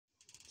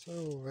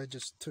So I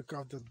just took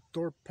off the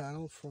door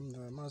panel from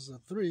the Mazda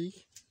 3,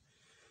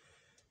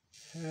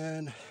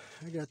 and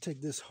I gotta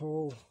take this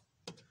whole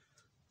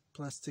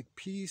plastic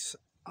piece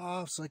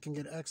off so I can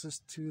get access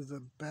to the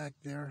back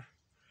there.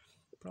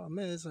 Problem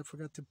is, I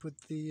forgot to put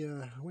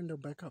the window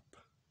back up.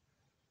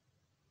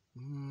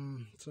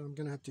 So I'm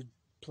gonna have to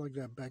plug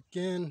that back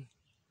in,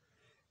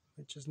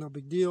 which is no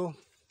big deal.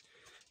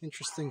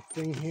 Interesting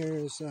thing here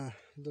is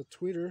the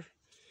tweeter.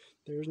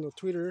 There is no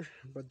tweeter,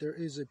 but there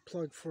is a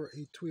plug for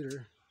a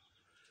tweeter.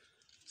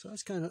 So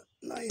that's kind of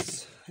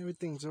nice.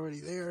 Everything's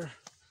already there,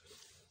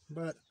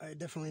 but I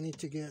definitely need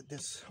to get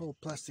this whole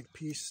plastic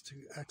piece to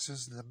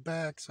access the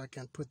back so I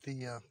can put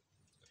the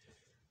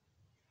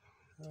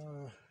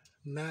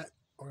mat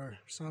or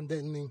sound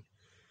deadening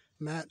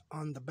mat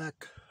on the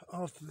back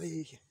of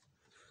the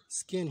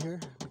skin here,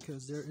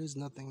 because there is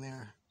nothing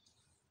there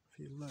if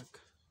you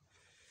look.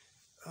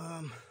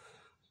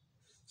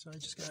 So I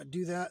just gotta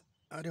do that.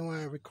 I didn't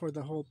want to record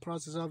the whole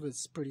process of it.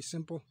 It's pretty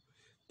simple.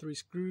 3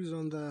 screws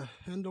on the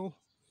handle,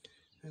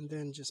 and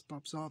then just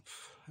pops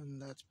off, and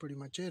that's pretty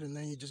much it. And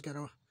then you just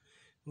gotta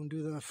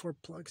undo the 4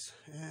 plugs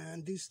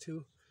and these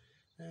 2,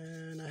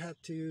 and I have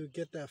to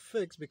get that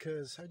fixed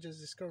because I just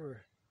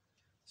discovered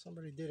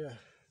somebody did a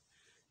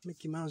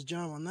Mickey Mouse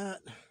job on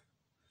that.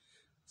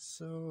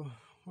 So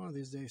one of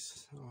these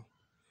days I'll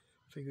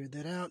figure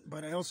that out.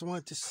 But I also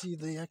wanted to see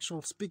the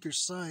actual speaker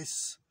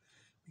size,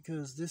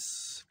 because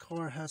this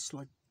car has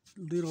like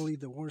literally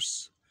the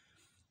worst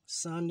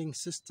sounding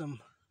system.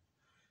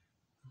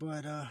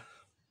 But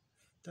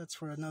that's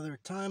for another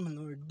time,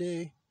 another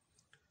day.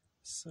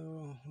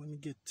 So let me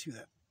get to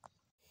that.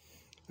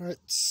 Alright,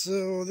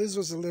 so this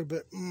was a little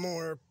bit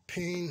more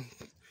pain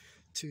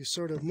to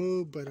sort of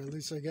move, but at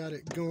least I got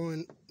it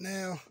going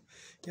now.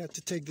 You have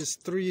to take this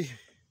 3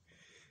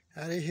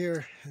 out of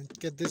here and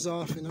get this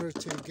off in order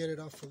to get it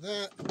off of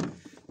that.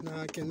 Now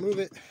I can move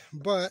it,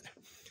 but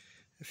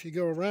if you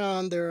go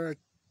around, there are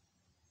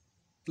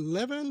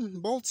 11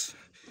 bolts.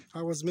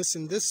 I was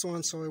missing this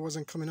one, so it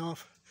wasn't coming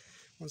off.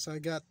 Once I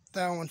got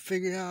that one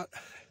figured out,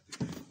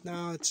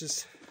 now it's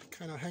just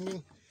kind of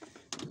hanging.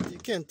 You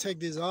can take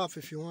these off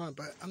if you want,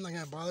 but I'm not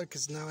gonna bother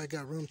because now I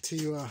got room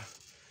to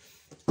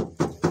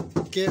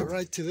get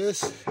right to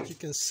this. You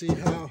can see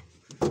how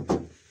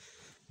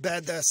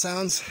bad that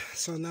sounds.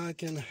 So now I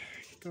can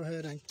go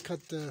ahead and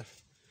cut the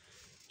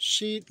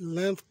sheet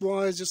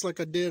lengthwise, just like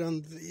I did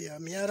on the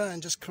Miata,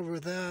 and just cover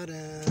that.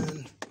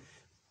 And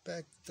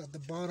back at the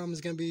bottom is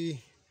gonna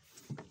be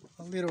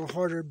a little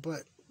harder,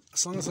 but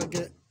as long as I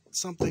get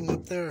something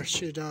up there,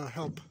 should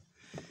help.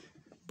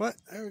 But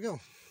there we go.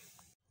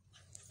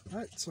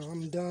 Alright, so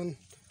I'm done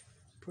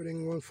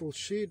putting 1 full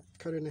sheet,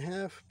 cut it in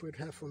half, put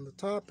half on the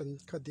top, and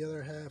cut the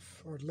other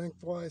half, or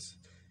lengthwise,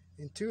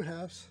 in 2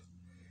 halves.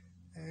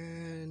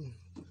 And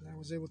I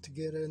was able to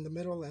get it in the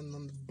middle and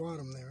on the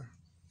bottom there.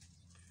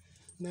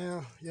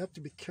 Now you have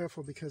to be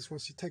careful, because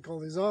once you take all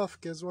these off,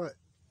 guess what?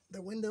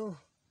 The window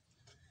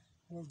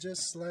will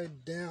just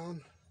slide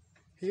down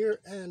here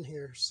and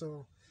here.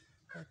 So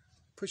I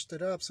pushed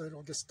it up so it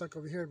will get stuck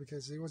over here,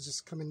 because it was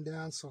just coming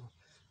down. So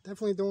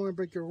definitely don't want to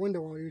break your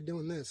window while you're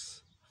doing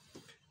this.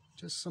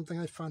 Just something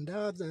I found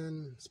out,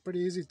 and it's pretty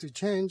easy to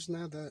change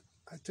now that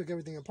I took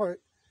everything apart.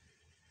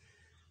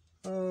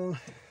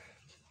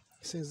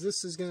 Since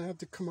this is gonna have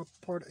to come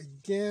apart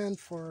again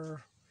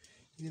for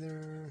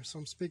either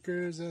some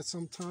speakers at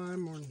some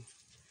time or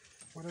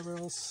whatever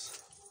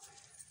else,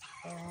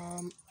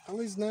 at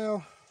least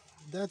now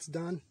that's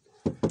done,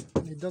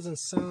 and it doesn't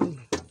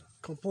sound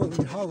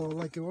completely hollow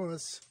like it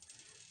was.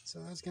 So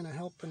that's gonna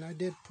help. And I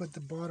did put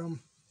the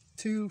bottom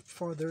 2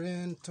 farther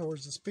in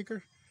towards the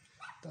speaker.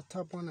 The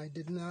top one I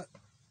did not,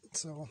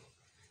 so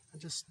I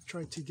just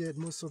tried to get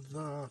most of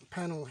the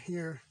panel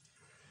here.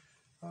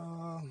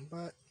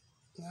 But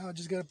now I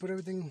just gotta put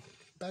everything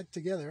back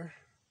together,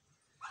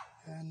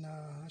 and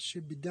I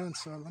should be done.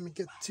 So let me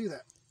get to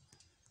that.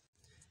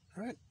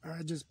 Alright,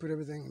 I just put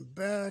everything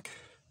back.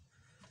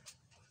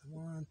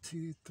 1,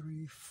 2,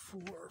 3,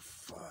 4,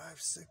 5,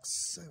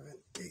 6, 7,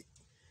 8,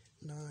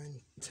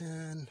 9,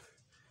 10,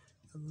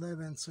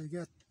 11. So you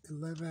got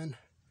 11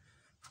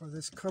 for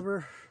this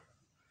cover.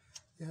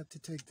 You have to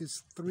take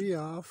this 3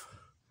 off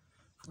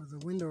for the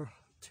window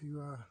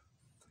to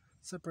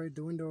separate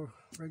the window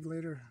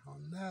regulator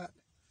on that.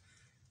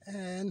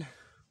 And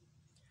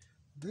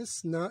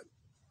this nut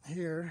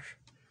here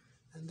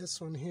and this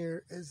one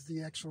here is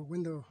the actual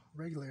window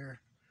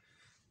regulator.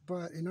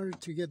 But in order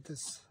to get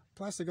this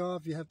plastic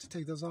off, you have to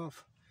take those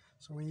off.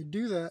 So when you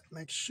do that,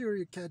 make sure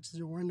you catch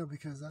the window,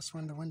 because that's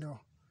when the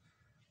window,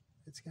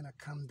 it's gonna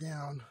come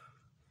down.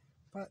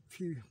 But if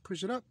you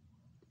push it up,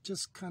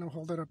 just kind of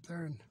hold it up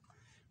there, and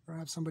or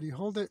have somebody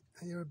hold it,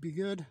 and it'll be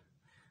good.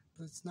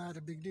 But it's not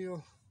a big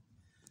deal.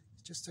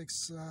 It just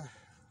takes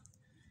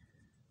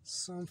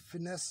some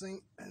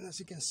finessing. And as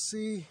you can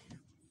see,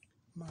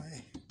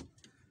 my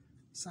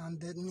sound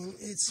deadening,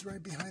 it's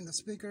right behind the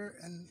speaker,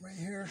 and right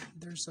here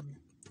there's a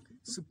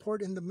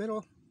support in the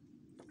middle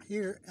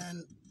here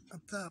and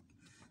up top.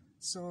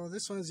 So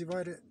this one is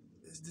divided.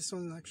 This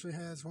one actually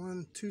has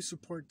 2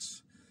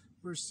 supports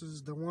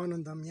versus the one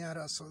on the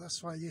Miata. So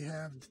that's why you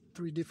have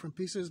 3 different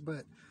pieces,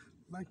 but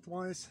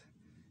lengthwise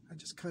I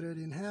just cut it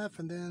in half,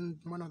 and then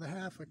one other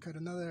half I cut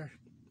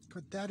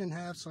that in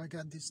half, so I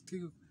got these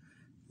 2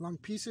 long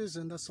pieces,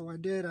 and that's all I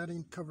did. I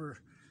didn't cover,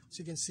 as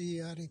you can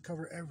see, I didn't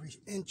cover every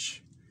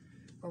inch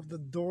of the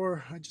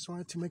door. I just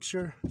wanted to make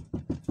sure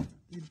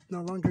it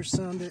no longer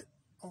sounded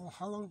all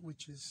hollow,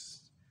 which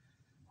is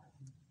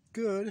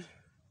good.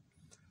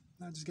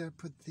 I just gotta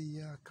put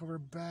the cover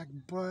back,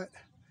 but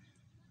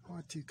I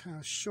want to kind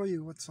of show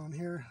you what's on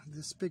here.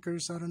 The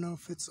speakers, I don't know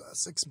if it's a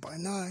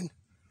 6x9,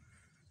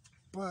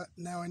 but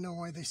now I know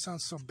why they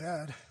sound so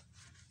bad,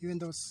 even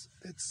though it's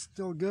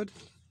still good.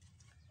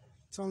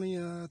 It's only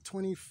a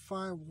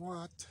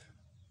 25-watt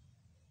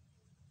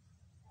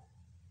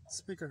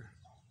speaker.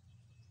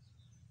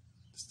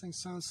 This thing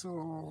sounds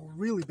so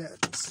really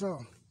bad,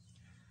 so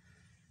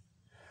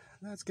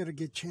that's gonna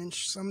get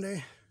changed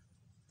someday.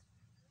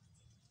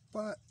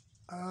 But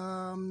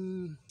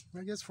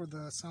I guess for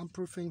the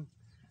soundproofing,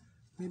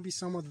 maybe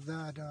some of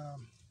that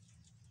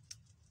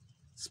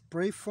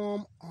spray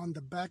foam on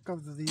the back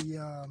of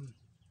the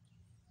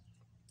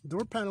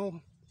door panel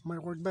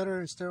might work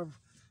better, instead of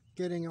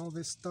getting all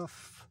this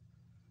stuff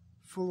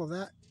full of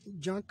that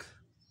junk.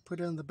 Put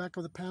it on the back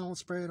of the panel,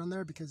 spray it on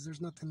there, because there's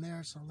nothing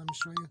there. So let me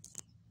show you.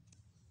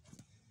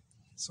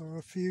 So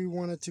if you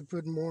wanted to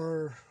put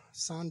more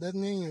sound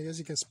deadening, I guess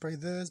you can spray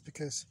this,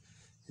 because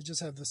you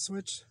just have the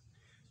switch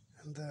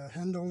and the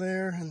handle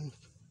there, and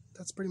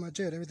that's pretty much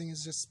it. Everything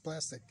is just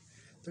plastic.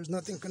 There's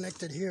nothing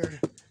connected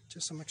here,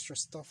 just some extra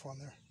stuff on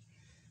there.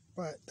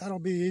 But that'll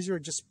be easier,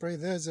 just spray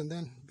this and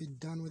then be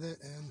done with it.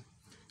 And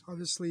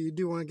obviously you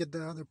do want to get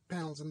the other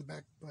panels in the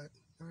back, but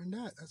other than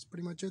that, that's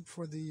pretty much it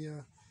for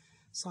the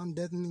sound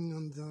deadening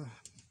on the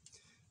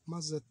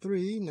Mazda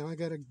 3. Now I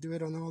gotta do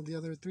it on all the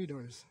other 3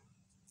 doors.